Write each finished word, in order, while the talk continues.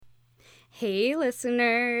Hey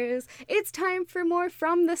listeners, it's time for more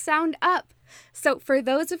From the Sound Up. So for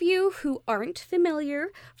those of you who aren't familiar,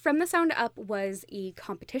 From the Sound Up was a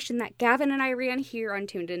competition that Gavin and I ran here on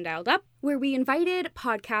Tuned and Dialed Up, where we invited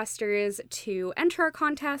podcasters to enter our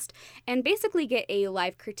contest and basically get a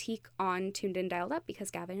live critique on Tuned and Dialed Up, because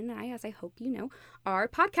Gavin and I, as I hope you know, are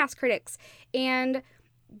podcast critics. And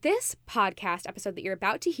this podcast episode that you're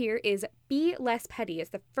about to hear is Be Less Petty.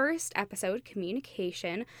 It's the first episode,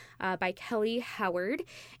 Communication, by Kelly Howard.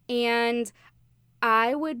 And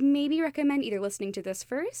I would maybe recommend either listening to this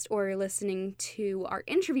first or listening to our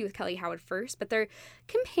interview with Kelly Howard first, but they're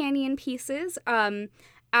companion pieces.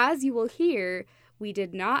 As you will hear, we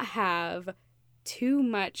did not have too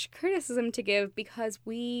much criticism to give because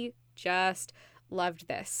we just loved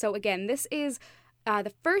this. So again, this is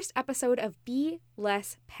the first episode of Be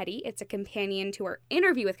Less Petty. It's a companion to our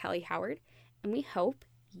interview with Kelly Howard, and we hope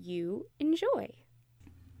you enjoy.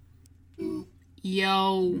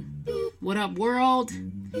 Yo, what up, world?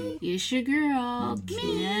 It's your girl,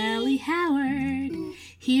 Kelly Howard,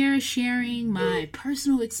 here sharing my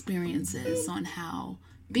personal experiences on how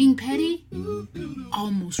being petty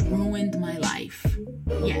almost ruined my life.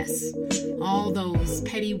 Yes, all those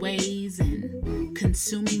petty ways and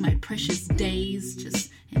consuming my precious days just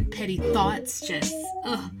and petty thoughts just,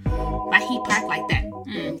 why he parked like that?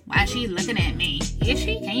 Why is she looking at me? Is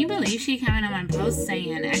she? Can you believe she coming on my post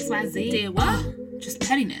saying XYZ? Did what? Just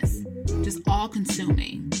pettiness. Just all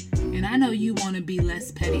consuming. And I know you want to be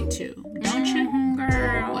less petty too, don't you,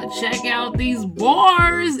 girl? Well, check out these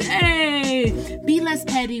bars. Hey, be less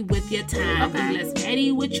petty with your time. Okay. Be less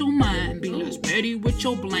petty with your mind. Be less petty with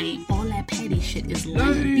your blame. All that petty shit is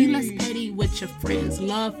lame. Be less petty with your friends.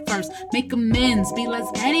 Love first. Make amends. Be less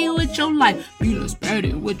petty with your life. Be less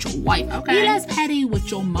petty with your wife. Okay. Be less petty with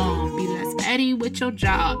your mom. Be less petty with your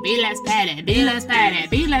job. Be less petty. Be less petty.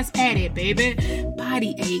 Be less petty, baby.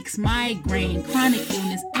 Body aches, migraine, chronic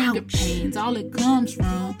illness, anger pains. All it comes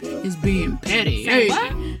from is being petty. Hey,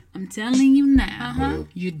 what? I'm telling you now,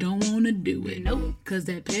 you don't want to do it. Nope. Cause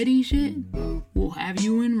that petty shit will have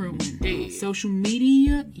you in ruin. Hey. Social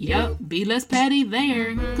media, yup, be less petty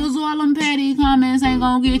there. Cause all them petty comments ain't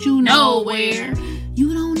gonna get you nowhere.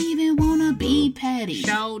 You don't even want to be petty.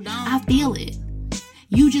 Sure don't. I feel it.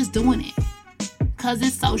 You just doing it. Cause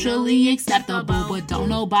it's socially acceptable, but don't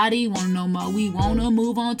nobody want no more. We wanna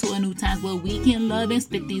move on to a new times where we can love and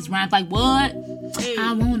spit these rhymes like what?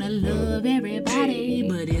 I wanna love everybody,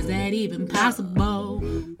 but is that even possible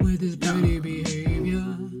with this petty behavior?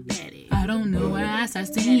 I don't know where I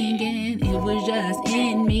start singing. It was just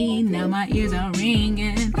in me. Now my ears are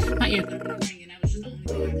ringing. My ears are ringing. I was just the only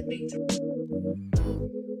thing I could think.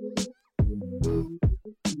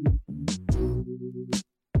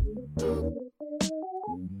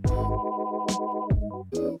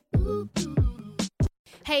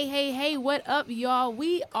 Hey, what up, y'all?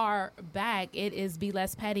 We are back. It is Be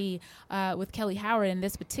Less Petty with Kelly Howard. In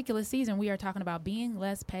this particular season, we are talking about being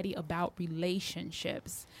less petty about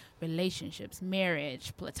relationships,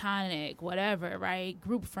 marriage, platonic, whatever, right?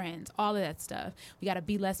 Group friends, all of that stuff. We got to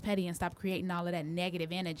be less petty and stop creating all of that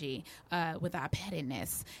negative energy with our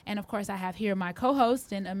pettiness. And, of course, I have here my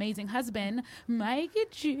co-host and amazing husband, Micah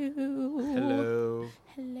Jew. Hello.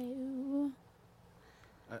 Hello.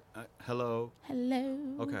 Hello. Hello.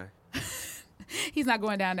 Okay. He's not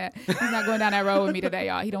going down that road with me today,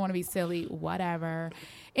 y'all. He don't want to be silly, whatever.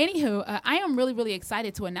 Anywho, I am really, really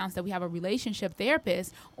excited to announce that we have a relationship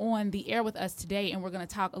therapist on the air with us today, and we're going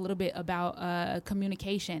to talk a little bit about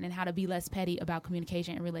communication and how to be less petty about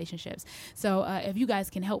communication in relationships. So if you guys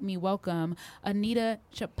can help me welcome Anita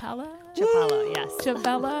Chapella. Chapella, yes.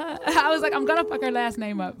 Chapella. I was like, I'm going to fuck her last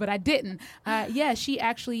name up, but I didn't. Yeah, she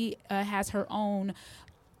actually has her own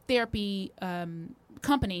therapy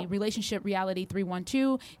company, Relationship Reality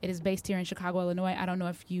 312. It is based here in Chicago, Illinois. I don't know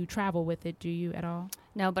if you travel with it. Do you at all?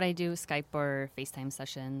 No, but I do Skype or FaceTime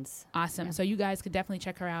sessions. Awesome. Yeah. So you guys could definitely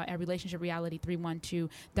check her out at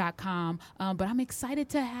relationshipreality312.com. But I'm excited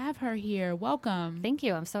to have her here. Welcome. Thank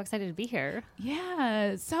you. I'm so excited to be here.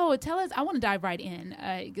 Yeah. So tell us, I want to dive right in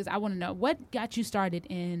because I want to know what got you started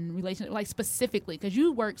in relationship, like specifically, because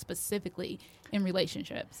you work specifically in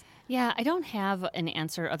relationships. Yeah, I don't have an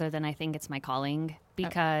answer other than I think it's my calling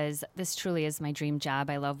because this truly is my dream job.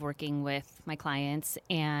 I love working with my clients,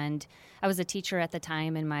 and I was a teacher at the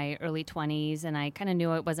time in my early 20s, and I kind of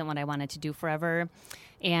knew it wasn't what I wanted to do forever.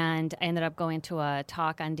 And I ended up going to a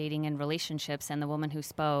talk on dating and relationships, and the woman who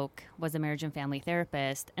spoke was a marriage and family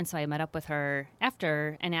therapist. And so I met up with her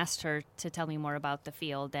after and asked her to tell me more about the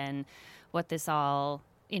field and what this all,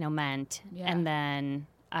 meant. Yeah. And then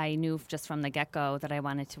I knew just from the get-go that I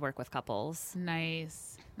wanted to work with couples.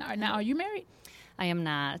 Nice. Now, are you married? I am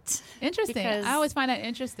not. Interesting. Because, I always find that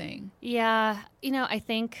interesting. Yeah. I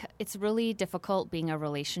think it's really difficult being a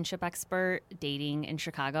relationship expert dating in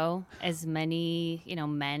Chicago. As many,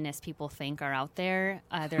 men as people think are out there,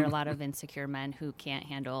 there are a lot of insecure men who can't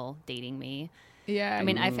handle dating me. Yeah. I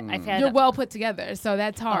mean, I've had... You're well put together, so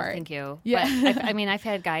that's hard. Oh, thank you. Yeah. But I've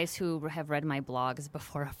had guys who have read my blogs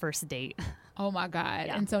before a first date. Oh, my God.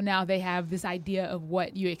 Yeah. And so now they have this idea of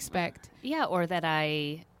what you expect. Yeah, or that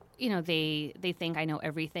they think I know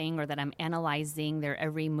everything, or that I'm analyzing their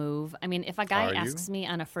every move. I mean, if a guy asks me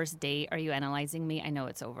on a first date, are you analyzing me? I know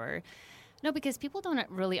it's over. No, because people don't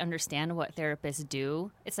really understand what therapists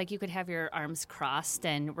do. It's like you could have your arms crossed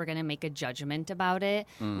and we're going to make a judgment about it.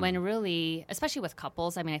 When really, especially with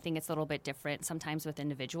couples, I think it's a little bit different sometimes with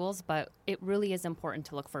individuals, but it really is important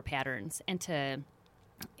to look for patterns and to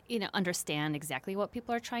understand exactly what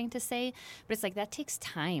people are trying to say. But it's like that takes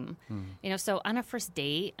time. So on a first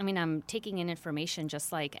date, I'm taking in information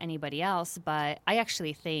just like anybody else, but I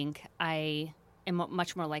actually think I am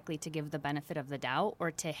much more likely to give the benefit of the doubt or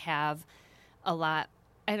to have a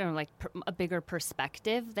bigger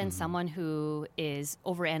perspective than someone who is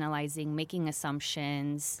overanalyzing, making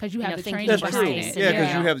assumptions. Because you have the training That's behind true. it.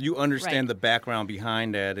 Yeah, because you understand Right. the background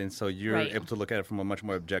behind that, and so you're Right. able to look at it from a much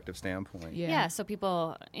more objective standpoint. Yeah, so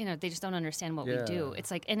people, they just don't understand what we do.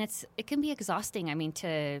 It's like, and it can be exhausting.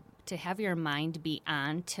 To have your mind be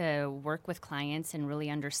on to work with clients and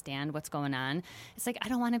really understand what's going on. It's like, I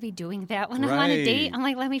don't want to be doing that when I'm on a date. I'm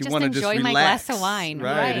like, let me You just wanna enjoy my relax, glass of wine.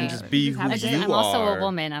 right? And just be who you are. I'm also a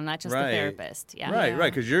woman. I'm not just Right. a therapist. Yeah. Right,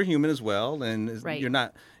 because you're human as well, and Right. you're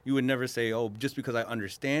not. You would never say, "Oh, just because I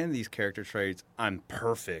understand these character traits, I'm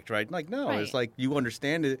perfect." Right? Like, no, Right. it's like you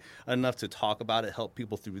understand it enough to talk about it, help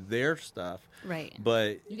people through their stuff. Right.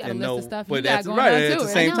 But You got a and list no, of stuff but you got that's going right. on, At too. the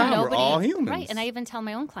I same know, time, we're all nobody- humans. Right. And I even tell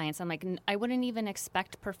my own clients, I'm like, I wouldn't even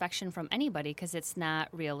expect perfection from anybody because it's not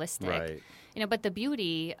realistic. Right. But the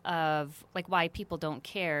beauty of why people don't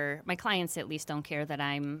care, my clients at least don't care that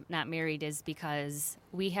I'm not married, is because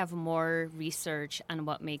we have more research on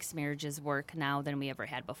what makes marriages work now than we ever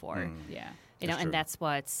had before. Yeah. And that's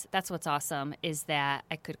what's awesome, is that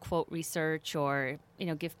I could quote research or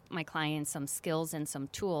give my clients some skills and some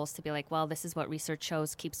tools to be like, well, this is what research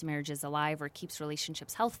shows keeps marriages alive or keeps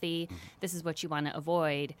relationships healthy. This is what you want to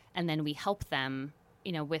avoid, and then we help them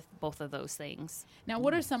with both of those things. Now,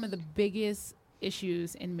 what are some of the biggest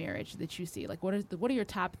issues in marriage that you see? Like, what are your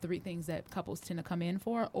top 3 things that couples tend to come in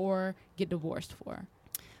for or get divorced for?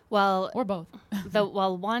 Well, Or both.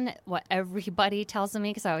 What everybody tells me,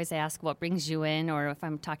 because I always ask what brings you in, or if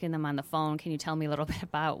I'm talking to them on the phone, can you tell me a little bit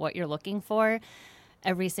about what you're looking for?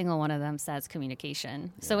 Every single one of them says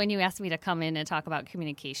communication. Yeah. So when you asked me to come in and talk about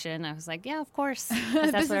communication, I was like, yeah, of course.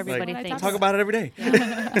 'Cause that's what everybody thinks. Talk about it every day.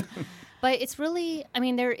 Yeah. But it's really,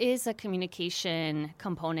 there is a communication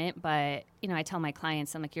component, but, I tell my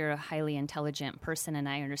clients, I'm like, you're a highly intelligent person and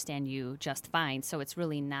I understand you just fine. So it's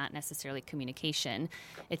really not necessarily communication.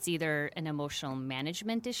 It's either an emotional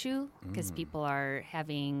management issue because people are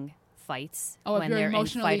having fights when if you're they're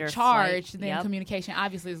emotionally in fight or charged, flight. then Yep. communication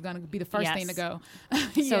obviously is going to be the first thing to go.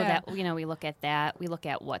 So that, we look at that. We look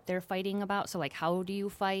at what they're fighting about. So how do you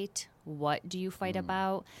fight? What do you fight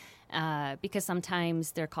about? Because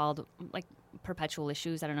sometimes they're called perpetual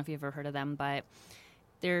issues. I don't know if you've ever heard of them, but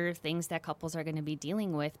they're things that couples are going to be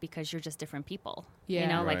dealing with because you're just different people.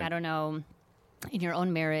 Yeah. Right. I don't know, in your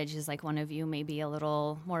own marriage, is one of you maybe a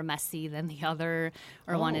little more messy than the other,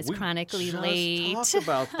 or one is chronically late. Talk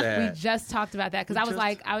about that. We just talked about that because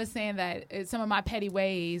I was saying that some of my petty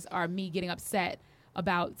ways are me getting upset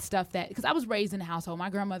about stuff because I was raised in a household.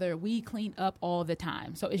 My grandmother, we cleaned up all the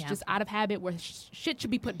time. So it's just out of habit where shit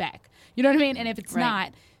should be put back. You know what I mean? And if it's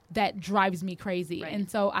not, that drives me crazy. Right. And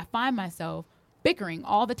so I find myself bickering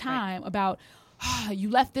all the time about, you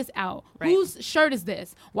left this out. Right. Whose shirt is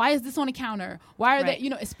this? Why is this on the counter? Why are they,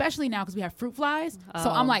 especially now because we have fruit flies. So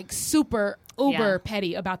I'm super uber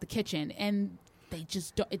petty about the kitchen. And they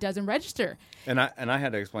just it doesn't register. And I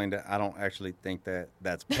had to explain that I don't actually think that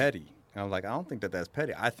that's petty. And I'm like, I don't think that that's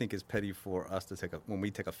petty. I think it's petty for us to when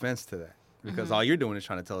we take offense to that. Because all you're doing is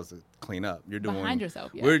trying to tell us to clean up. You're doing behind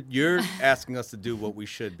yourself. Yeah. You're asking us to do what we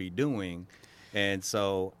should be doing. And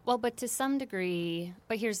so... Well, but to some degree,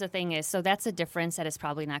 but here's the thing is, so that's a difference that is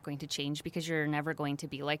probably not going to change because you're never going to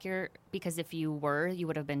be because if you were, you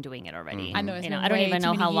would have been doing it already. Mm-hmm. I know, it's been I don't even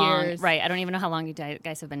know how years. long, right, I don't even know how long you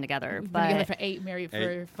guys have been together. We've been together for 8, married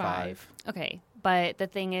for 5. Okay, but the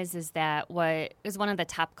thing is that what is one of the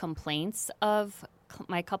top complaints of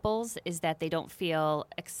my couples is that they don't feel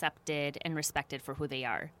accepted and respected for who they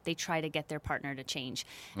are. They try to get their partner to change.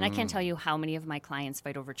 And I can't tell you how many of my clients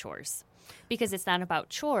fight over chores. Because it's not about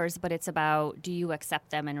chores, but it's about, do you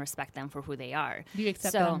accept them and respect them for who they are? Do you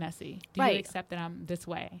accept that I'm messy? Do you accept that I'm this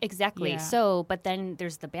way? Exactly. Yeah. So, but then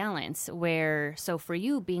there's the balance where, so for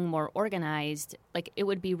you being more organized, like it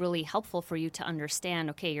would be really helpful for you to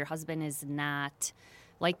understand, okay, your husband is not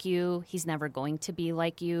like you. He's never going to be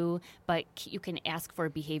like you, but you can ask for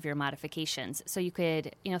behavior modifications. So you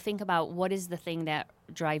could, think about what is the thing that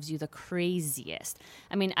drives you the craziest.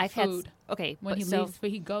 I mean, I've Food. had, okay. When he leaves,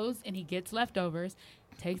 he goes and he gets leftovers,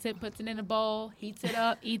 takes it, puts it in a bowl, heats it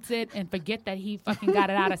up, eats it, and forget that he fucking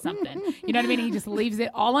got it out of something. You know what I mean? He just leaves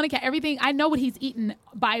it all on the couch. Everything. I know what he's eaten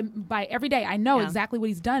by every day. I know exactly what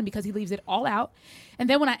he's done because he leaves it all out. And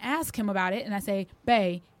then when I ask him about it and I say,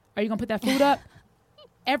 "Bae, are you going to put that food up?"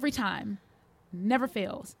 Every time, never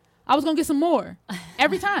fails. I was gonna get some more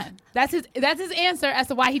every time. That's his answer as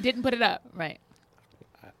to why he didn't put it up. Right.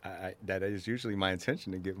 That is usually my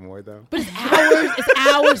intention to get more, though. But it's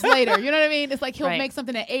hours later. You know what I mean? It's like he'll Right. make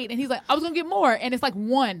something at 8, and he's like, "I was gonna get more," and it's like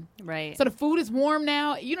 1. Right. So the food is warm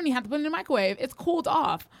now. You don't even have to put it in the microwave. It's cooled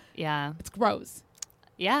off. Yeah. It's gross.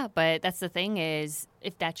 Yeah, but that's the thing is,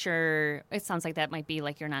 if that's it sounds like that might be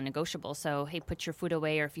like your non-negotiable. So, hey, put your food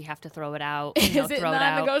away, or if you have to throw it out, Is it throw it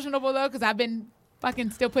out. non-negotiable though? Because I've been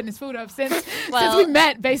fucking still putting his food up since we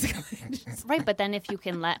met, basically. Right, but then if you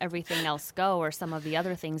can let everything else go, or some of the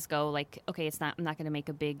other things go, like, okay, I'm not going to make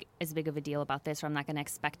as big of a deal about this, or I'm not going to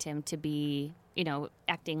expect him to be,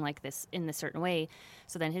 acting like this in a certain way.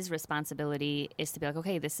 So then his responsibility is to be like,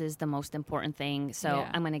 okay, this is the most important thing, so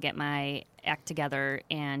I'm going to get my act together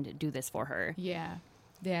and do this for her. Yeah.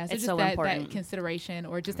 Yeah, so It's just so that important. consideration,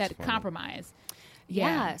 or just That's that funny. compromise.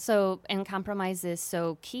 Yeah. So, and compromise is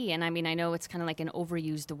so key. And I mean, I know it's kind of like an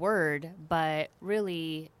overused word, but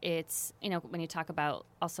really it's, when you talk about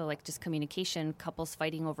also like just communication, couples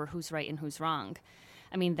fighting over who's right and who's wrong.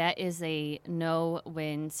 I mean, that is a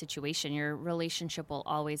no-win situation. Your relationship will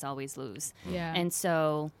always, always lose. Yeah. And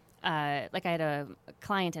so, like I had a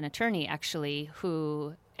client, an attorney actually,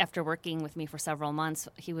 who after working with me for several months,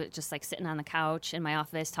 he was just like sitting on the couch in my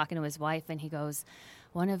office talking to his wife, and he goes,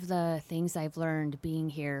 "One of the things I've learned being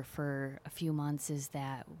here for a few months is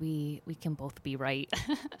that we can both be right."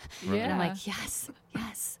 Yeah. And I'm like, yes.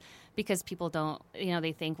 Because people don't,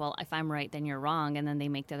 they think, well, if I'm right, then you're wrong. And then they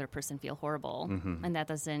make the other person feel horrible. Mm-hmm. And that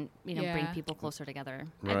doesn't, bring people closer together.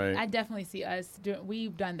 Right. I definitely see us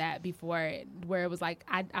we've done that before, where it was like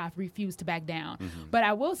I refused to back down. Mm-hmm. But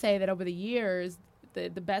I will say that over the years, the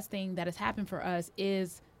best thing that has happened for us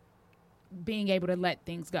is being able to let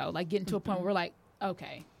things go, like getting to a point where we're like,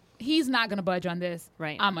 okay, he's not going to budge on this.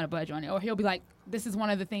 Right. I'm going to budge on it. Or he'll be like, this is one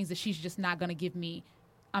of the things that she's just not going to give me.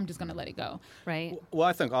 I'm just going to let it go. Right. Well,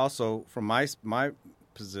 I think also from my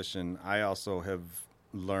position, I also have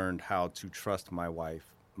learned how to trust my wife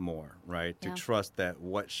more, right? Yeah. To trust that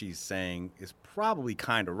what she's saying is probably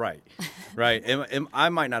kind of right, right? And I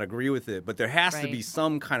might not agree with it, but there has to be Right.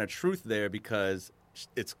 some kind of truth there because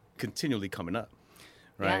it's continually coming up,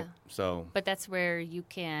 right? Yeah. So, But that's where you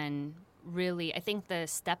can really, I think the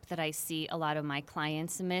step that I see a lot of my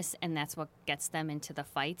clients miss, and that's what gets them into the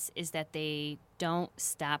fights, is that they don't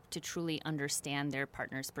stop to truly understand their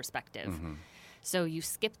partner's perspective. So you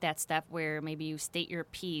skip that step where maybe you state your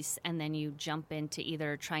piece and then you jump into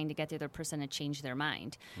either trying to get the other person to change their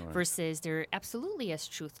mind, versus there absolutely is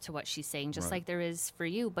truth to what she's saying, just like there is for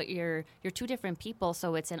you, but you're two different people,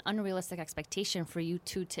 so it's an unrealistic expectation for you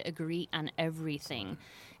two to agree on everything.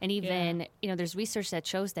 And even, there's research that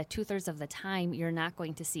shows that 2/3 of the time you're not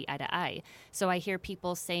going to see eye to eye. So I hear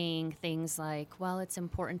people saying things like, well, it's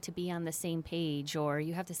important to be on the same page, or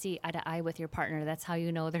you have to see eye to eye with your partner. That's how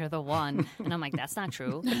you know they're the one. And I'm like, that's not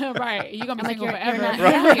true. Right. You're going to be I'm like, single you're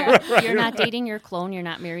forever. not, you're not dating your clone. You're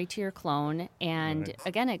not married to your clone. And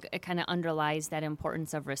again, it kind of underlies that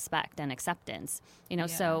importance of respect and acceptance.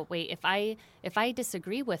 So wait, if I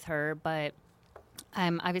disagree with her, but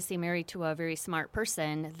I'm obviously married to a very smart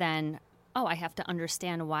person, then I have to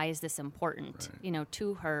understand, why is this important,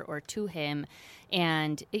 to her or to him,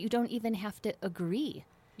 and you don't even have to agree.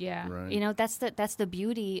 Yeah. right. That's the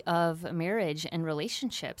beauty of marriage and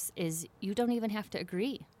relationships, is you don't even have to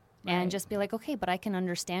agree. And just be like, okay, but I can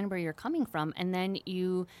understand where you're coming from. And then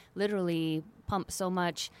you literally pump so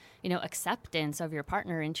much, acceptance of your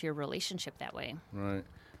partner into your relationship that way. Right.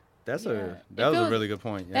 That Yeah. was a really good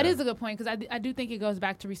point. That yeah. is a good point, because I do think it goes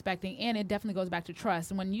back to respecting, and it definitely goes back to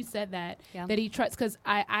trust. And when you said that he trusts, because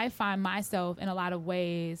I find myself in a lot of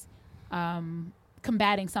ways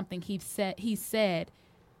combating something he said,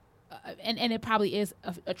 and it probably is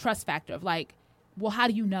a trust factor of like, well, how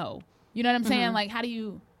do you know? You know what I'm saying? Like, how do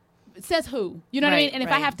you... Says who? You know what I mean? And if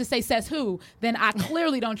I have to say says who, then I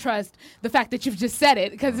clearly don't trust the fact that you've just said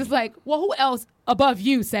it, because it's like, well, who else above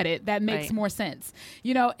you said it? That makes more sense,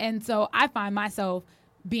 you know? And so I find myself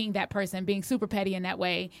being that person, being super petty in that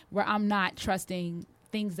way, where I'm not trusting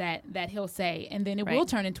things that he'll say, and then it will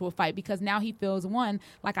turn into a fight, because now he feels, one,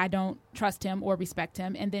 like I don't trust him or respect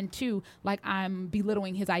him, and then two, like I'm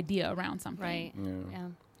belittling his idea around something. Right.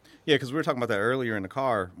 Yeah, because we were talking about that earlier in the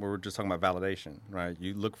car, where we were just talking about validation, right?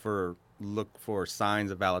 You look for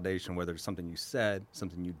signs of validation, whether it's something you said,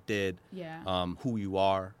 something you did, who you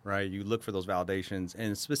are, right? You look for those validations,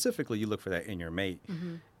 and specifically, you look for that in your mate.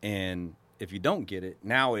 And if you don't get it,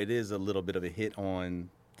 now it is a little bit of a hit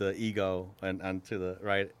on the ego and to the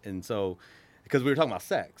right. And so, because we were talking about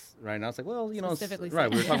sex, right? And I was like, well, you know, right,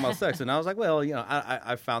 we were talking about sex. And I was like, well, you know,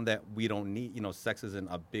 I found that we don't need, you know, sex isn't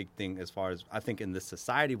a big thing as far as, I think in this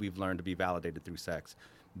society we've learned to be validated through sex.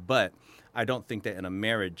 But I don't think that in a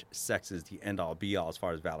marriage, sex is the end-all, be-all as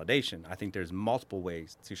far as validation. I think there's multiple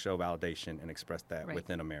ways to show validation and express that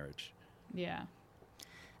within a marriage. Yeah.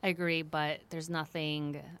 I agree, but there's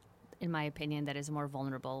nothing, in my opinion, that is more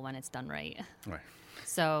vulnerable when it's done right. Right.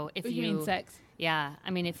 So if you mean sex? Yeah, I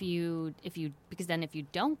mean, if you because then if you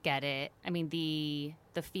don't get it, I mean, the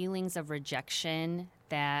feelings of rejection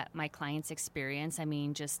that my clients experience, I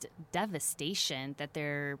mean, just devastation that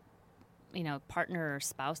their, you know, partner or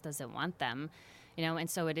spouse doesn't want them, you know, and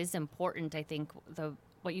so it is important. I think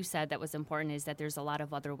what you said that was important is that there's a lot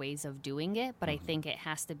of other ways of doing it, but I think it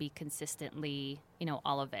has to be consistently, you know,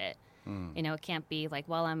 all of it. You know, it can't be like,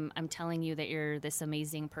 well, I'm telling you that you're this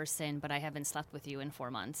amazing person, but I haven't slept with you in 4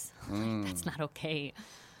 months. Like, that's not okay.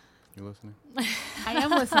 You listening? I am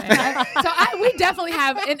listening. We definitely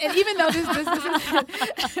have, and even though this isn't,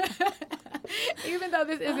 even though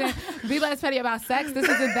this isn't Be Less Petty About Sex, this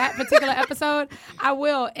isn't that particular episode, I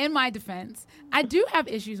will, in my defense, I do have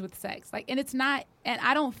issues with sex. Like, and it's not, and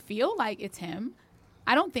I don't feel like it's him.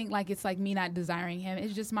 I don't think like it's like me not desiring him.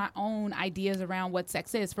 It's just my own ideas around what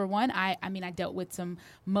sex is. For one, I mean, I dealt with some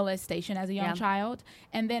molestation as a young child.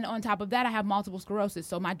 And then on top of that, I have multiple sclerosis.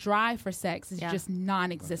 So my drive for sex is just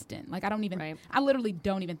non-existent. Like I don't even, I literally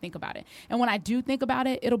don't even think about it. And when I do think about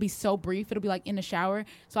it, it'll be so brief. It'll be like in the shower.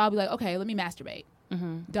 So I'll be like, okay, let me masturbate.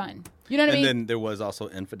 Done. You know what I mean? And then there was also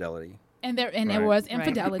infidelity. And there was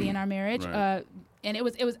infidelity in our marriage. And it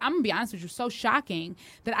was, I'm gonna be honest with you, so shocking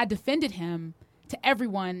that I defended him to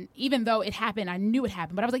everyone, even though it happened. I knew it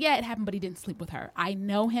happened, but I was like, yeah, it happened, but he didn't sleep with her. I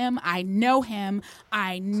know him. And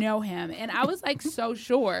I was like so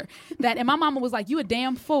sure that, and my mama was like, you a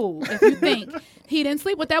damn fool if you think he didn't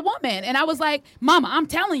sleep with that woman. And I was like, mama, I'm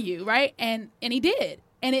telling you, right? And he did.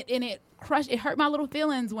 And it crushed, it hurt my little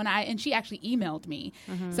feelings and she actually emailed me.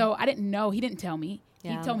 So I didn't know, he didn't tell me.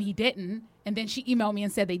 He told me he didn't. And then she emailed me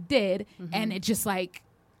and said they did. And it just like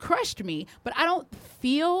crushed me. But I don't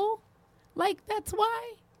feel like that's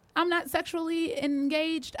why I'm not sexually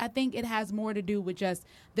engaged. I think it has more to do with just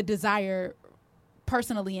the desire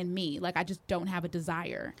personally in me. Like I just don't have a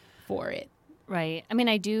desire for it. Right. I mean,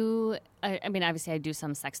 obviously I do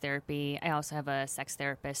some sex therapy. I also have a sex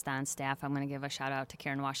therapist on staff. I'm going to give a shout out to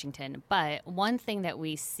Karen Washington. But one thing that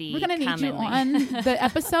we see we're going to need you commonly, on the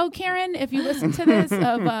episode, Karen, if you listen to this,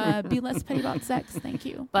 of Be Less Petty About Sex. Thank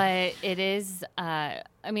you. But it is,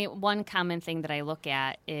 one common thing that I look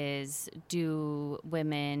at is, do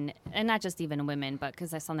women, and not just even women, but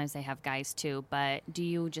because sometimes they have guys too, but do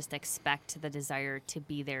you just expect the desire to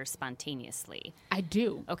be there spontaneously? I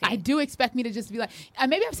do. Okay. I do expect me to just be like,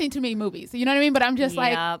 maybe I've seen too many movies, you know what I mean? But I'm just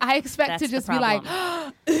like, I expect to just be like,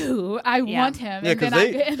 ooh, I want him. Yeah,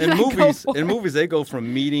 because in movies, they go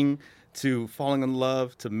from meeting to falling in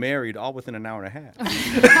love to married all within an hour and a half.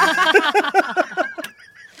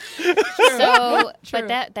 So, but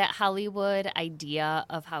that Hollywood idea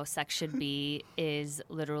of how sex should be is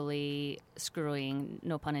literally screwing,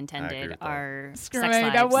 no pun intended, our sex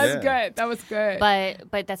lives. That was good. That was good.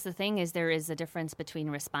 But that's the thing, is there is a difference between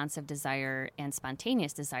responsive desire and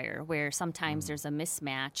spontaneous desire, where sometimes there's a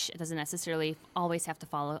mismatch. It doesn't necessarily always have to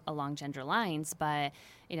follow along gender lines, but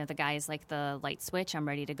the guy is like the light switch, I'm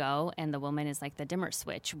ready to go, and the woman is like the dimmer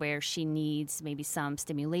switch, where she needs maybe some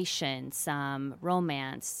stimulation, some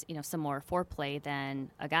romance, some more foreplay than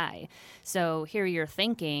a guy. So here you're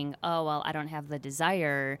thinking, oh, well, I don't have the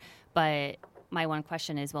desire, but my one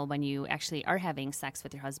question is, well, when you actually are having sex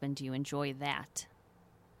with your husband, do you enjoy that?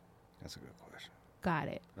 That's a good question. Got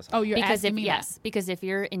it. You're asking me that. Because if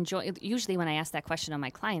you're enjoying, usually when I ask that question on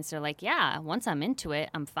my clients, they're like, yeah, once I'm into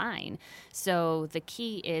it, I'm fine. So the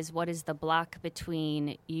key is, what is the block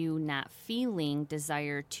between you not feeling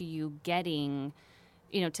desire to you getting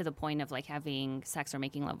to the point of like having sex or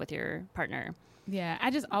making love with your partner. Yeah, I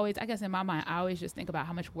guess in my mind, I always just think about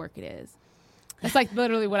how much work it is. It's like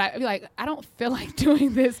literally what I be like. I don't feel like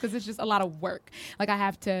doing this because it's just a lot of work. Like I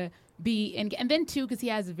have to be and then too because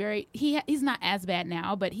he's not as bad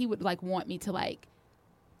now, but he would like want me to like.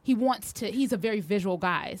 He's a very visual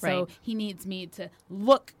guy, so he needs me to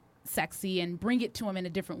look sexy and bring it to him in a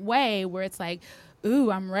different way where it's like, ooh,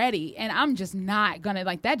 I'm ready. And I'm just not gonna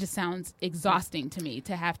like that. Just sounds exhausting to me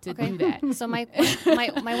to have to do that. So my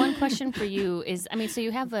one question for you is, I mean, so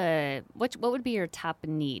you have what would be your top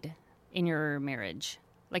need in your marriage?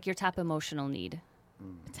 Like your top emotional need?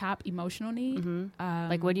 Top emotional need? Mm-hmm.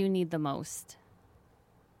 Like what do you need the most?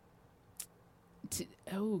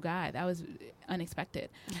 Oh God, that was unexpected.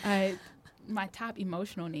 My top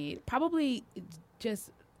emotional need, probably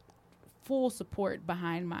just full support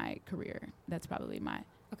behind my career. That's probably my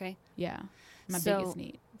biggest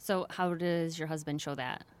need. So how does your husband show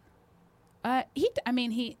that? I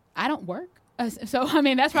don't work, so I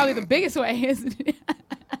mean that's probably the biggest way. Is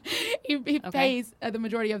he pays the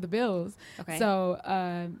majority of the bills. Okay.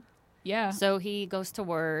 So. Yeah. So he goes to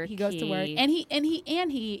work. He goes to work, and he goes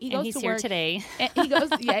to work. He's here today. And he goes,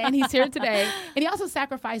 and he's here today. And he also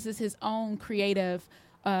sacrifices his own creative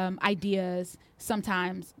ideas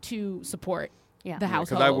sometimes to support the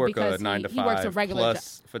household. Because I work a 9 to 5 he works a regular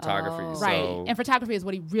plus photography. Right, and photography is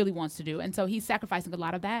what he really wants to do, and so he's sacrificing a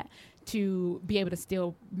lot of that to be able to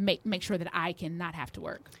still make sure that I can not have to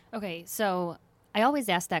work. Okay, so. I always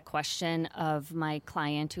ask that question of my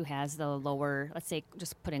client who has the lower, let's say,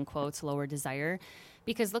 just put in quotes, lower desire.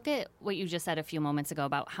 Because look at what you just said a few moments ago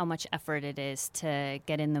about how much effort it is to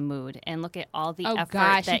get in the mood. And look at all the effort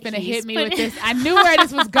that you're going to hit me with this. I knew where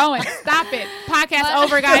this was going. Stop it. Podcast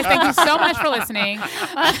over, guys. Thank you so much for listening.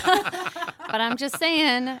 But I'm just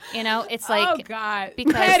saying, it's like... Oh, God.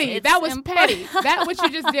 Petty. That was petty. That what you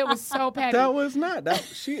just did was so petty. That was not.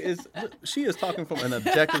 She is talking from an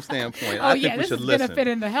objective standpoint. Oh, I think we should listen. This is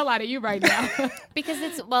benefiting the hell out of you right now. Because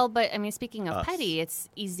speaking of petty, it's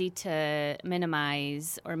easy to minimize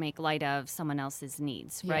or make light of someone else's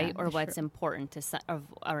needs, right? Or what's important to of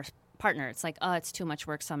our partner. It's like, oh, it's too much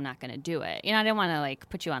work, so I'm not going to do it. I didn't want to like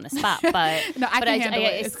put you on the spot, but no,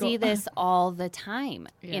 I see this all the time,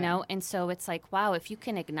 and so it's like, wow, if you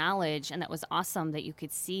can acknowledge, and that was awesome that you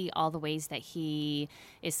could see all the ways that he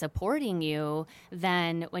is supporting you,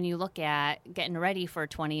 then when you look at getting ready for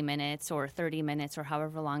 20 minutes or 30 minutes or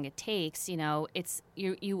however long it takes, it's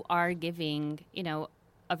you are giving,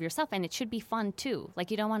 of yourself, and it should be fun too. Like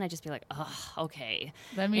you don't want to just be like, oh, okay,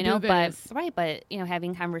 let me do this. But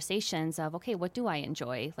having conversations of, okay, what do I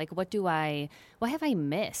enjoy? Like what have I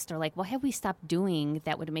missed, or like what have we stopped doing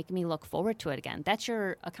that would make me look forward to it again? That's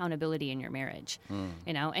your accountability in your marriage,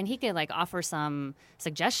 And he could like offer some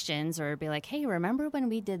suggestions or be like, hey, remember when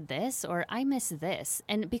we did this, or I miss this,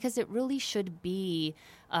 and because it really should be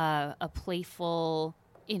a playful,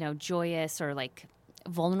 joyous or like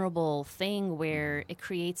vulnerable thing where it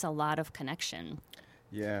creates a lot of connection.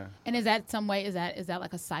 Yeah. And is that some way? Is that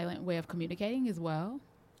like a silent way of communicating as well?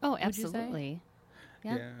 Oh, absolutely.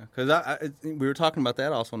 Yeah. Because we were talking about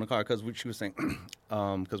that also in the car because she was saying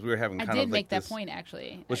because we were having kind of like I did make that point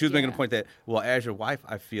actually. Well, she was making a point that as your wife,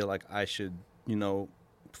 I feel like I should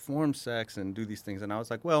perform sex and do these things, and I was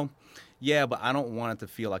like, well, yeah, but I don't want it to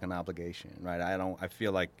feel like an obligation, right? I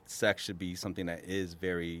feel like sex should be something that is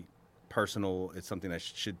very personal. It's something that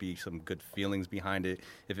should be some good feelings behind it.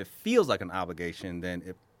 If it feels like an obligation, then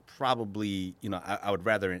it probably, I would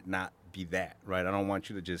rather it not be that, right? I don't want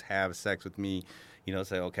you to just have sex with me,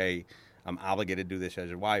 say, okay, I'm obligated to do this as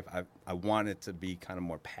your wife. I want it to be kind of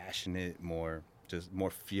more passionate, more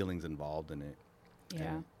feelings involved in it.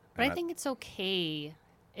 Yeah. But I think it's okay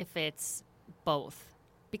if it's both,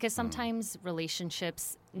 because sometimes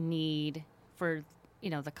relationships need for,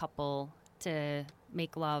 the couple to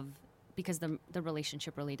make love because the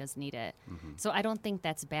relationship really does need it. Mm-hmm. So I don't think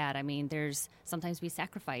that's bad. I mean, sometimes we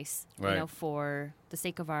sacrifice, for the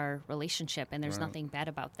sake of our relationship, and there's nothing bad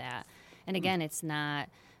about that. And again, it's not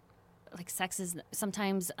like sex is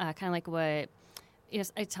sometimes kind of like what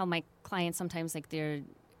I tell my clients sometimes, like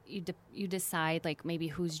you decide like maybe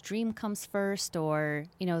whose dream comes first, or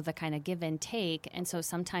the kind of give and take. And so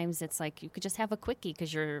sometimes it's like you could just have a quickie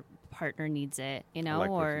because your partner needs it,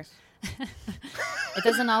 or it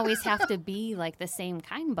doesn't always have to be like the same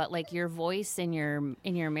kind, but like your voice in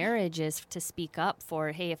your marriage is to speak up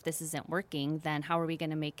for, hey, if this isn't working, then how are we going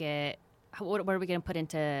to make it what are we going to put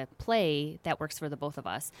into play that works for the both of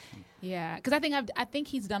us? Yeah, because I think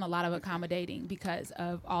he's done a lot of accommodating because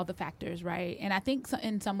of all the factors, right? And I think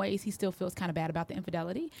in some ways he still feels kind of bad about the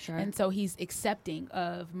infidelity, sure. And so he's accepting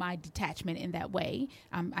of my detachment in that way.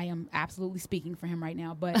 I am absolutely speaking for him right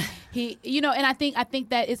now, but he, and I think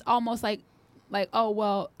that it's almost like, oh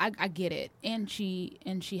well, I get it, and she's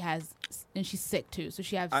sick too, so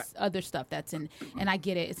she has other stuff that's in, and I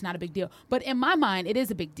get it, it's not a big deal. But in my mind, it is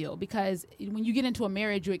a big deal, because when you get into a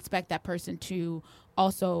marriage, you expect that person to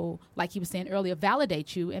also, like he was saying earlier,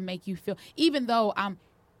 validate you and make you feel. Even though I'm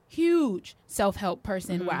huge self-help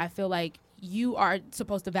person, where I feel like you are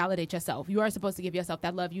supposed to validate yourself. You are supposed to give yourself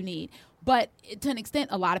that love you need. But to an extent,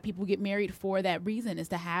 a lot of people get married for that reason, is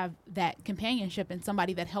to have that companionship and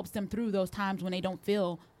somebody that helps them through those times when they don't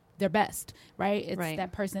feel their best, right? It's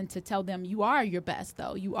that person to tell them, you are your best,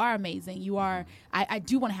 though. You are amazing. You are, I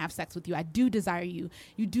do want to have sex with you. I do desire you.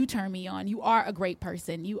 You do turn me on. You are a great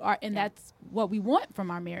person. You are, and that's what we want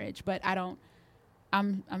from our marriage. But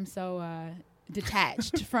I'm so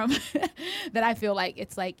detached from that. I feel like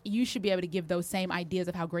it's like you should be able to give those same ideas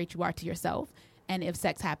of how great you are to yourself, and if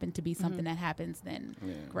sex happened to be something that happens, then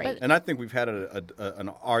great. And I think we've had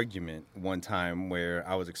an argument one time where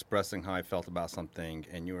I was expressing how I felt about something,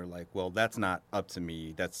 and you were like, well, that's not up to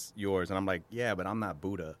me, that's yours. And I'm like, yeah, but I'm not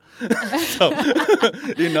Buddha. So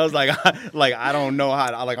it's like I don't know how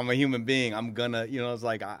to, I'm a human being, I'm gonna, it's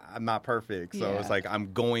like I'm not perfect, so it's like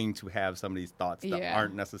I'm going to have some of these thoughts that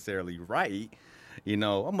aren't necessarily right.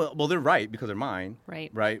 Well, they're right because they're mine,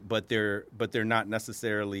 right? But they're not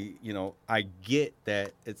necessarily, I get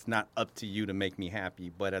that it's not up to you to make me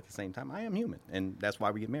happy, but at the same time, I am human, and that's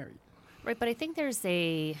why we get married. Right, but I think there's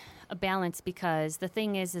a balance, because the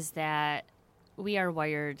thing is that we are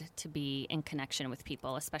wired to be in connection with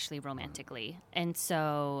people, especially romantically. And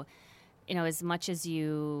so, as much as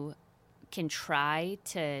you can try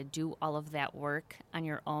to do all of that work on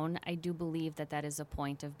your own, I do believe that is a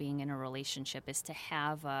point of being in a relationship, is to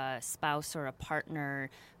have a spouse or a partner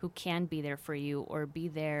who can be there for you, or be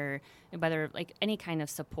there, whether like any kind of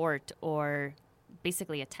support or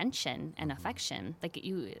basically attention and affection. Like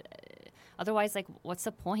otherwise, like, what's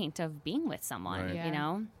the point of being with someone,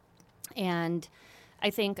 And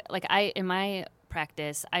I think, like, in my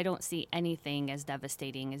practice, I don't see anything as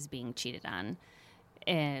devastating as being cheated on.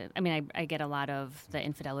 I get a lot of the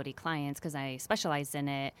infidelity clients because I specialize in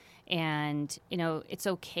it, and it's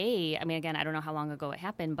okay. Again, I don't know how long ago it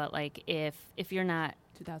happened, but like if you're not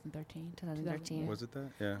 2013. Was it that?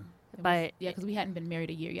 Yeah. But because we hadn't been married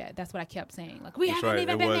a year yet. That's what I kept saying. Like, we haven't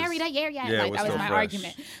even been married a year yet. Yeah, like, that was my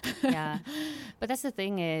argument. Yeah. But that's the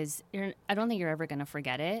thing is, I don't think you're ever going to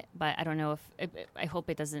forget it. But I don't know if I hope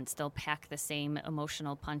it doesn't still pack the same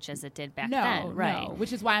emotional punch as it did back then. Right. No.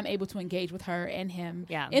 Which is why I'm able to engage with her and him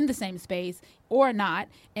in the same space, or not.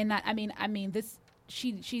 And not, this.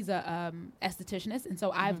 She's a estheticianist, and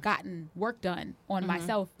so I've gotten work done on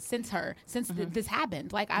myself since this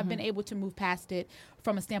happened. Like, I've been able to move past it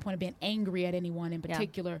from a standpoint of being angry at anyone in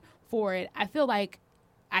particular for it. I feel like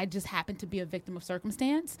I just happened to be a victim of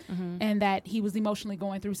circumstance, and that he was emotionally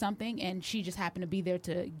going through something, and she just happened to be there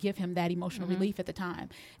to give him that emotional relief at the time.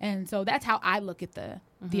 And so that's how I look at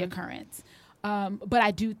the occurrence. But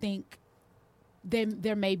I do think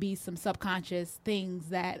there may be some subconscious things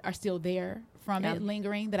that are still there from it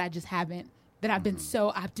lingering, that I just haven't, that I've been so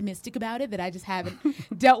optimistic about it that I just haven't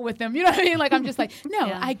dealt with them. You know what I mean? Like, I'm just like, no,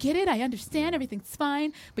 I get it. I understand. Everything's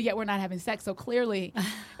fine. But yet we're not having sex. So clearly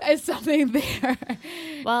it's something there.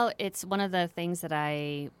 Well, it's one of the things that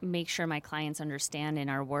I make sure my clients understand in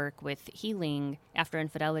our work with healing after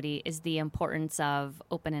infidelity is the importance of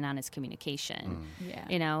open and honest communication.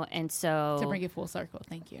 Yeah. And so to bring it full circle.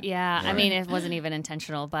 Thank you. Yeah. Right. It wasn't even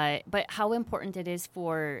intentional, but how important it is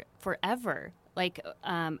for forever. Like,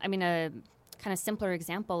 a kind of simpler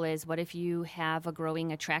example is, what if you have a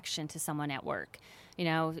growing attraction to someone at work?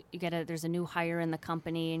 There's a new hire in the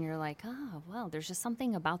company, and you're like, oh, well, there's just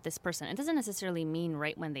something about this person. It doesn't necessarily mean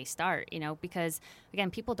right when they start, because, again,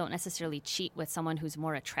 people don't necessarily cheat with someone who's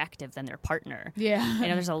more attractive than their partner. Yeah.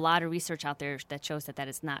 There's a lot of research out there that shows that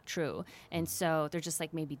is not true. And so they're just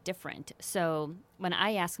like maybe different. So when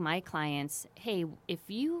I ask my clients, hey, if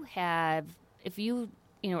you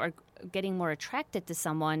are getting more attracted to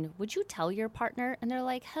someone, would you tell your partner? And they're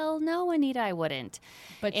like, hell no, Anita, I wouldn't.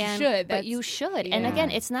 But you should. But you should. Yeah. And again,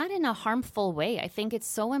 it's not in a harmful way. I think it's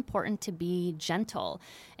so important to be gentle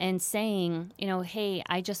and saying, hey,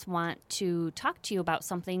 I just want to talk to you about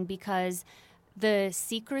something, because the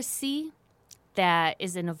secrecy that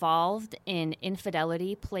is involved in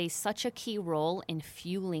infidelity plays such a key role in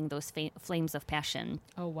fueling those flames of passion.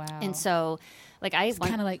 Oh, wow. And so, like, it's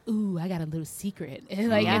kind of like, ooh, I got a little secret.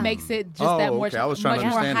 Like, it makes it just that more, I was trying much to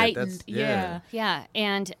more understand heightened. Yeah.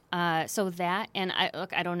 And so that, and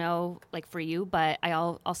I don't know, like, for you, but I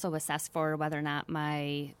also assess for whether or not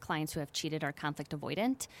my clients who have cheated are conflict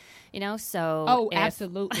avoidant, so. Oh,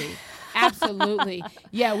 absolutely. Absolutely.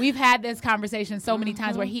 Yeah, we've had this conversation so many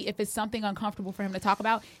times where if it's something uncomfortable for him to talk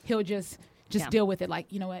about, he'll just deal with it. Like,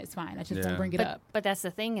 you know what, it's fine. I just don't bring it up. But that's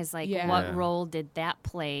the thing is, like, what role did that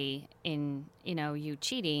play in, you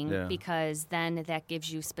cheating? Yeah. Because then that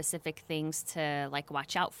gives you specific things to, like,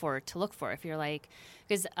 watch out for, to look for. If you're like,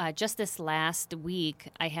 because just this last week,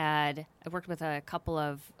 I worked with a couple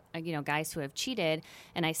of, guys who have cheated,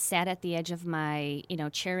 and I sat at the edge of my,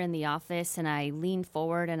 chair in the office, and I leaned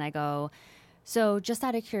forward and I go, so just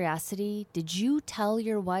out of curiosity, did you tell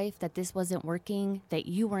your wife that this wasn't working, that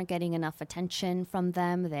you weren't getting enough attention from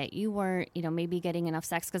them, that you weren't, maybe getting enough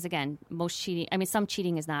sex? Because again, some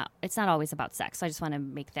cheating it's not always about sex. So I just want to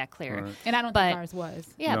make that clear. Right. And I don't think ours was.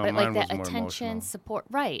 Yeah, no, but like that attention, emotional. Support,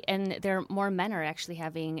 right. And more men are actually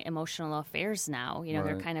having emotional affairs now.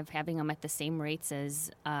 They're kind of having them at the same rates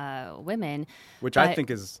as women. Which I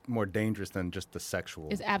think is more dangerous than just the sexual.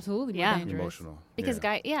 It's absolutely more dangerous. Emotional. Because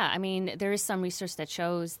there is some research that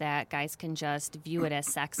shows that guys can just view it as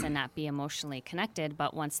sex and not be emotionally connected.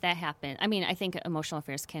 But once that happens, I think emotional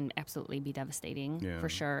affairs can absolutely be devastating for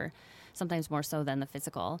sure. Sometimes more so than the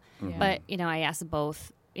physical. Mm-hmm. But, I asked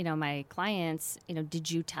both, my clients,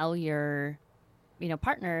 did you tell your,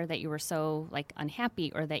 partner that you were so, like,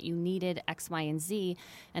 unhappy or that you needed X, Y, and Z?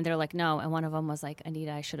 And they're like, no. And one of them was like,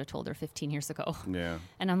 Anita, I should have told her 15 years ago. Yeah.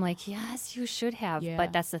 And I'm like, yes, you should have. Yeah.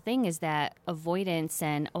 But that's the thing is that avoidance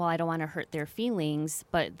and, I don't want to hurt their feelings.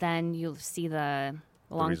 But then you'll see the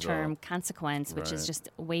long-term consequence, which is just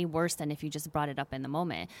way worse than if you just brought it up in the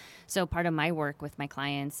moment. So part of my work with my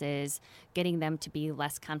clients is getting them to be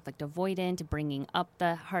less conflict avoidant, bringing up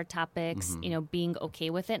the hard topics, being okay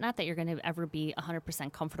with it. Not that you're going to ever be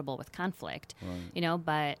 100% comfortable with conflict,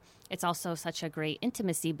 but it's also such a great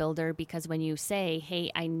intimacy builder because when you say, hey,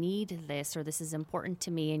 I need this or this is important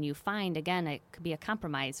to me, and you find, again, it could be a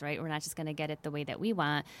compromise, right? We're not just going to get it the way that we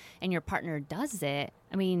want, and your partner does it.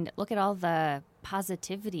 Look at all the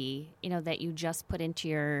positivity, that you just put into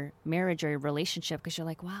your marriage or your relationship because you're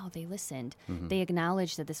like, wow, they listened. Mm-hmm. They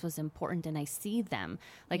acknowledged that this was important and I see them.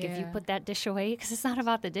 Like if you put that dish away, because it's not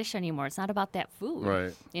about the dish anymore. It's not about that food,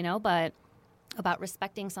 right? But about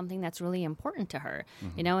respecting something that's really important to her,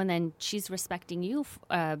 and then she's respecting you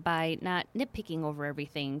by not nitpicking over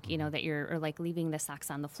everything, that you're, or like leaving the socks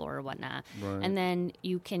on the floor or whatnot. Right. And then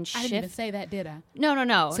you can shift. I didn't even say that, did I?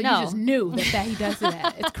 No. So you just knew that he does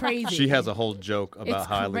that. It's crazy. She has a whole joke about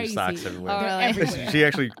how I leave socks everywhere. Oh, really? Everywhere. She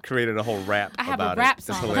actually created a whole rap I have about a rap it.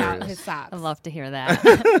 song about his socks. I'd love to hear that.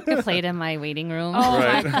 I played in my waiting room. Oh,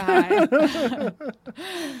 my God.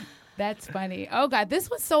 That's funny. Oh, God.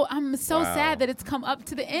 I'm so sad that it's come up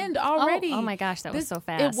to the end already. Oh my gosh. That was so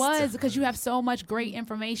fast. It was because you have so much great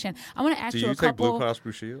information. I want to ask you a couple. Do you take Blue Cross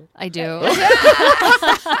Blue Shield? I do.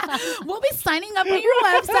 We'll be signing up on your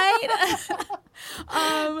website.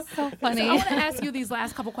 So funny. So I want to ask you these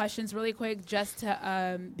last couple questions really quick just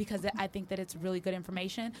to because I think that it's really good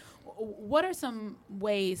information. What are some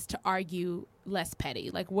ways to argue less petty?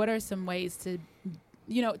 Like what are some ways to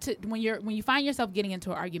when you find yourself getting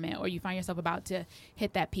into an argument or you find yourself about to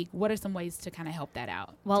hit that peak, what are some ways to kind of help that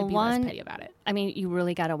out? Well, to be less petty about it? You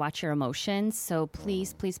really got to watch your emotions. So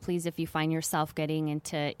please, if you find yourself getting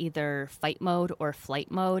into either fight mode or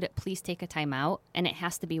flight mode, please take a time out, and it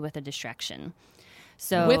has to be with a distraction.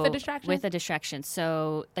 So with a distraction? With a distraction.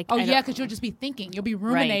 So like because you'll just be thinking. You'll be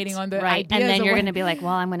ruminating on the ideas. And then you're going to be like,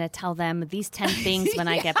 well, I'm going to tell them these 10 things when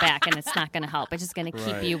I get back, and it's not going to help. It's just going to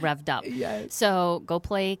keep you revved up. Yes. So go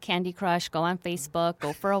play Candy Crush, go on Facebook,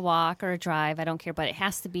 go for a walk or a drive. I don't care, but it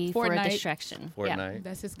has to be for a distraction. Fortnite. Yeah,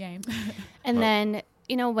 that's his game. And then,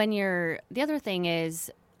 when the other thing is,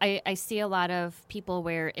 I see a lot of people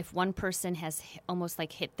where if one person has almost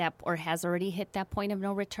like hit that or has already hit that point of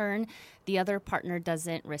no return, the other partner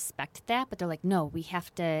doesn't respect that. But they're like, no, we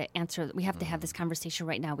have to we have to have this conversation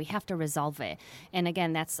right now. We have to resolve it. And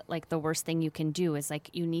again, that's like the worst thing you can do is like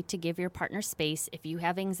you need to give your partner space. If you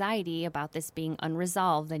have anxiety about this being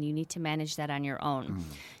unresolved, then you need to manage that on your own.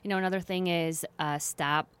 Another thing is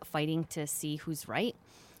stop fighting to see who's right.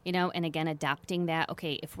 And again, adapting that,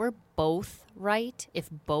 okay, if we're both right, if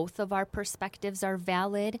both of our perspectives are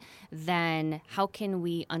valid, then how can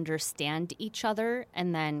we understand each other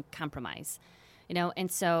and then compromise?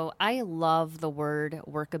 And so I love the word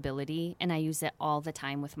workability, and I use it all the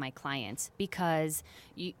time with my clients because,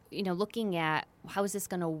 looking at how is this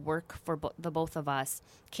going to work for the both of us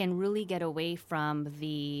can really get away from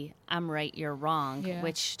the I'm right, you're wrong,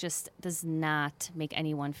 which just does not make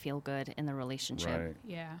anyone feel good in the relationship. Right.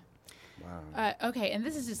 Yeah. Wow. Okay, and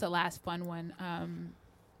this is just the last fun one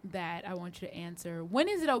that I want you to answer. When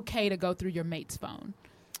is it okay to go through your mate's phone,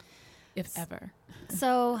 if ever?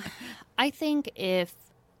 So I think if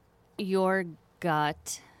your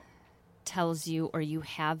gut tells you or you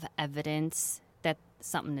have evidence that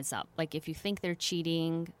something is up, like if you think they're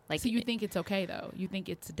cheating. So you think it's okay, though? You think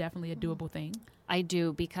it's definitely a doable thing? I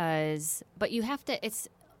do but you have to,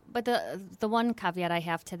 but the one caveat I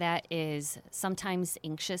have to that is sometimes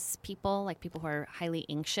anxious people, like people who are highly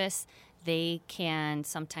anxious, they can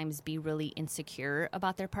sometimes be really insecure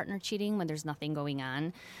about their partner cheating when there's nothing going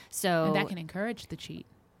on. And that can encourage the cheat.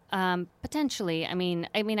 Potentially.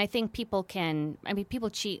 I think people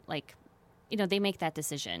cheat, like, they make that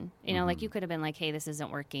decision. Like you could have been like, hey, this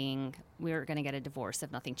isn't working. We're going to get a divorce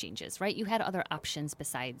if nothing changes, right? You had other options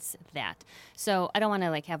besides that. So I don't want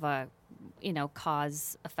to like have a,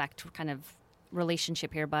 cause effect kind of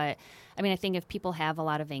relationship here. But I think if people have a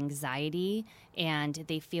lot of anxiety and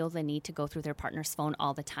they feel the need to go through their partner's phone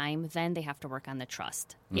all the time, then they have to work on the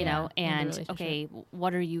trust, and okay,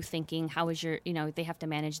 what are you thinking? How is your, they have to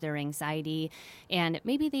manage their anxiety, and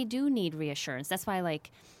maybe they do need reassurance. That's why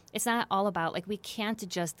it's not all about we can't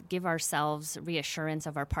just give ourselves reassurance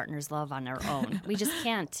of our partner's love on our own. We just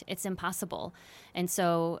can't. It's impossible. And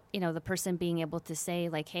so, the person being able to say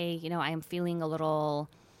hey, I am feeling a little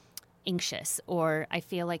anxious, or I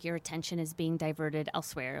feel like your attention is being diverted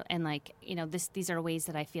elsewhere, and these are ways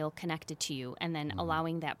that I feel connected to you, and then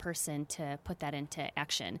allowing that person to put that into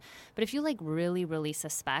action. But if you really, really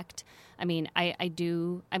suspect, I've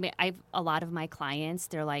a lot of my clients,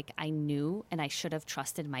 they're like, I knew and I should have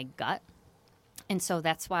trusted my gut. And so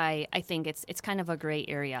that's why I think it's kind of a gray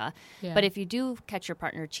area. Yeah. But if you do catch your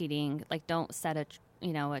partner cheating, don't set a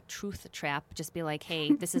truth trap. Just be like,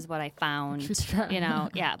 hey, this is what I found. Truth trap.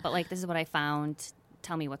 But this is what I found.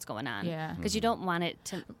 Tell me what's going on. Yeah. Because you don't want it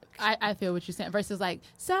to. I feel what you're saying. Versus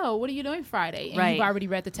so what are you doing Friday? And you've already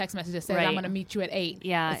read the text message that says, I'm going to meet you at 8.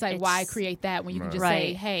 Yeah. It's why create that when you can just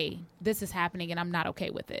say, hey, this is happening and I'm not okay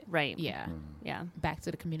with it. Right. Yeah. Yeah. Back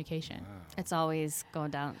to the communication. Wow. It's always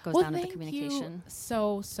goes down to the communication.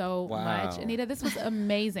 You so much. Anita, this was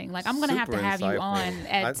amazing. I'm going to have to have you on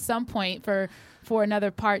at some point for another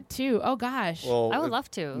part 2. Oh gosh. Well, I would love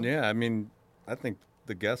to. Yeah. I think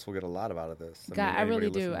the guests will get a lot out of this. I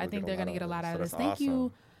really do. I think they're going to get a lot out of this. Thank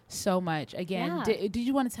you so much. Again, did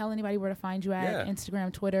you want to tell anybody where to find you at?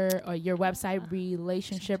 Instagram, Twitter, or your website,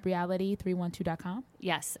 relationshipreality312.com?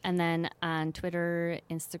 Yes. And then on Twitter,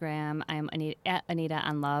 Instagram, I'm at Anita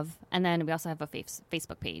on Love. And then we also have a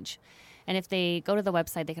Facebook page. And if they go to the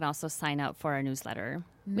website, they can also sign up for our newsletter.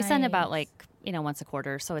 Nice. We send about once a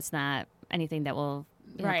quarter, so it's not anything that will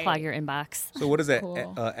clog your inbox. So what is that?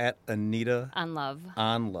 Cool. At Anita? On Love.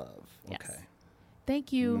 On Love. Yes. Okay.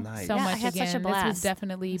 Thank you so much. I had again. Such a blast. This was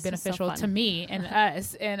definitely beneficial to me and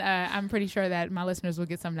us, and I'm pretty sure that my listeners will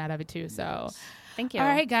get something out of it too. So, thank you. All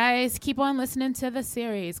right, guys, keep on listening to the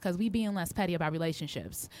series because we being less petty about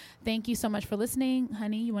relationships. Thank you so much for listening,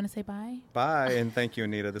 honey. You want to say bye? Bye, and thank you,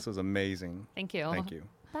 Anita. This was amazing. Thank you. Thank you.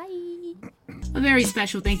 Bye. A very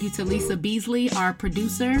special thank you to Lisa Beasley, our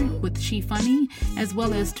producer with She Funny, as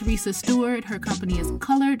well as Teresa Stewart. Her company is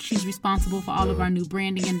Colored. She's responsible for all of our new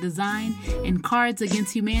branding and design, and Cards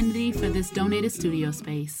Against Humanity for this donated studio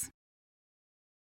space.